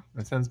good. Yeah.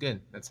 That sounds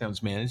good. That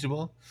sounds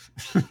manageable.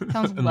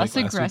 Sounds less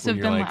aggressive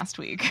than last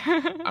week.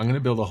 I'm going to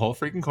build a whole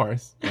freaking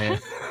course. And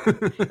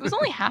it was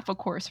only half a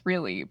course,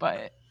 really,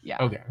 but yeah.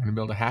 Okay. I'm going to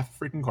build a half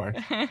freaking course.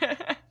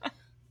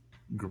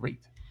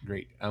 Great.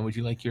 Great. Would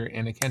you like your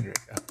Anna Kendrick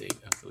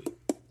update of the week?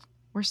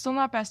 We're still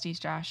not besties,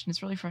 Josh, and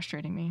it's really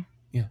frustrating me.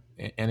 Yeah,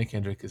 Anna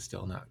Kendrick has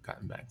still not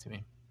gotten back to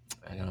me.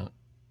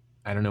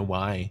 I don't know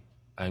why.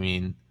 I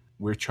mean,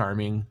 we're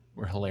charming,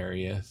 we're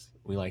hilarious,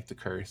 we like to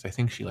curse. I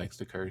think she likes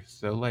to curse.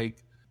 So,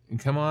 like,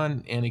 come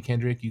on, Anna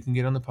Kendrick, you can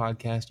get on the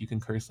podcast, you can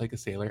curse like a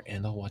sailor,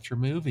 and I'll watch your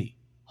movie.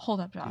 Hold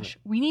up, Josh.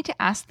 We need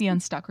to ask the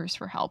Unstuckers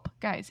for help.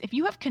 Guys, if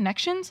you have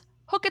connections,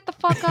 hook it the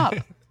fuck up.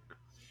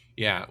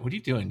 Yeah, what are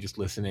you doing? Just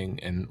listening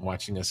and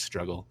watching us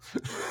struggle.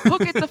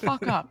 Hook it the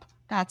fuck up.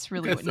 That's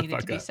really what needed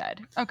to be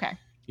said. Okay.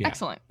 Yeah,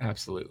 excellent.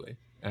 Absolutely.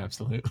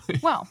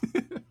 Well,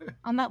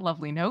 on that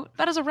lovely note,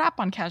 that is a wrap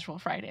on Casual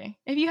Friday.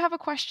 If you have a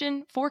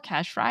question for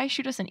Cash Fry,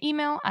 shoot us an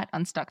email at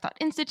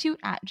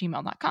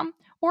unstuck.institute@gmail.com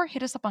or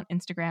hit us up on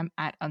Instagram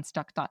at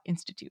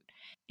unstuck.institute.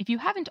 If you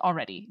haven't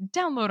already,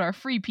 download our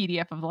free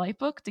PDF of the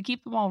Lifebook to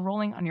keep the ball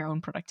rolling on your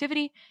own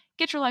productivity.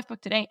 Get your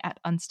Lifebook today at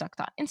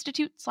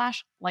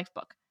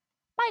unstuck.institute/lifebook.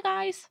 Bye,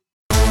 guys.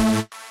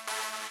 I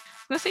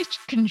was gonna say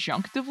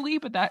conjunctively,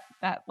 but that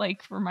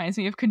like reminds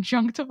me of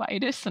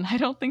conjunctivitis, and I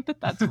don't think that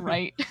that's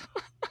right.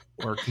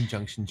 Or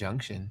conjunction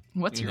junction.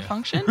 What's your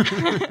function?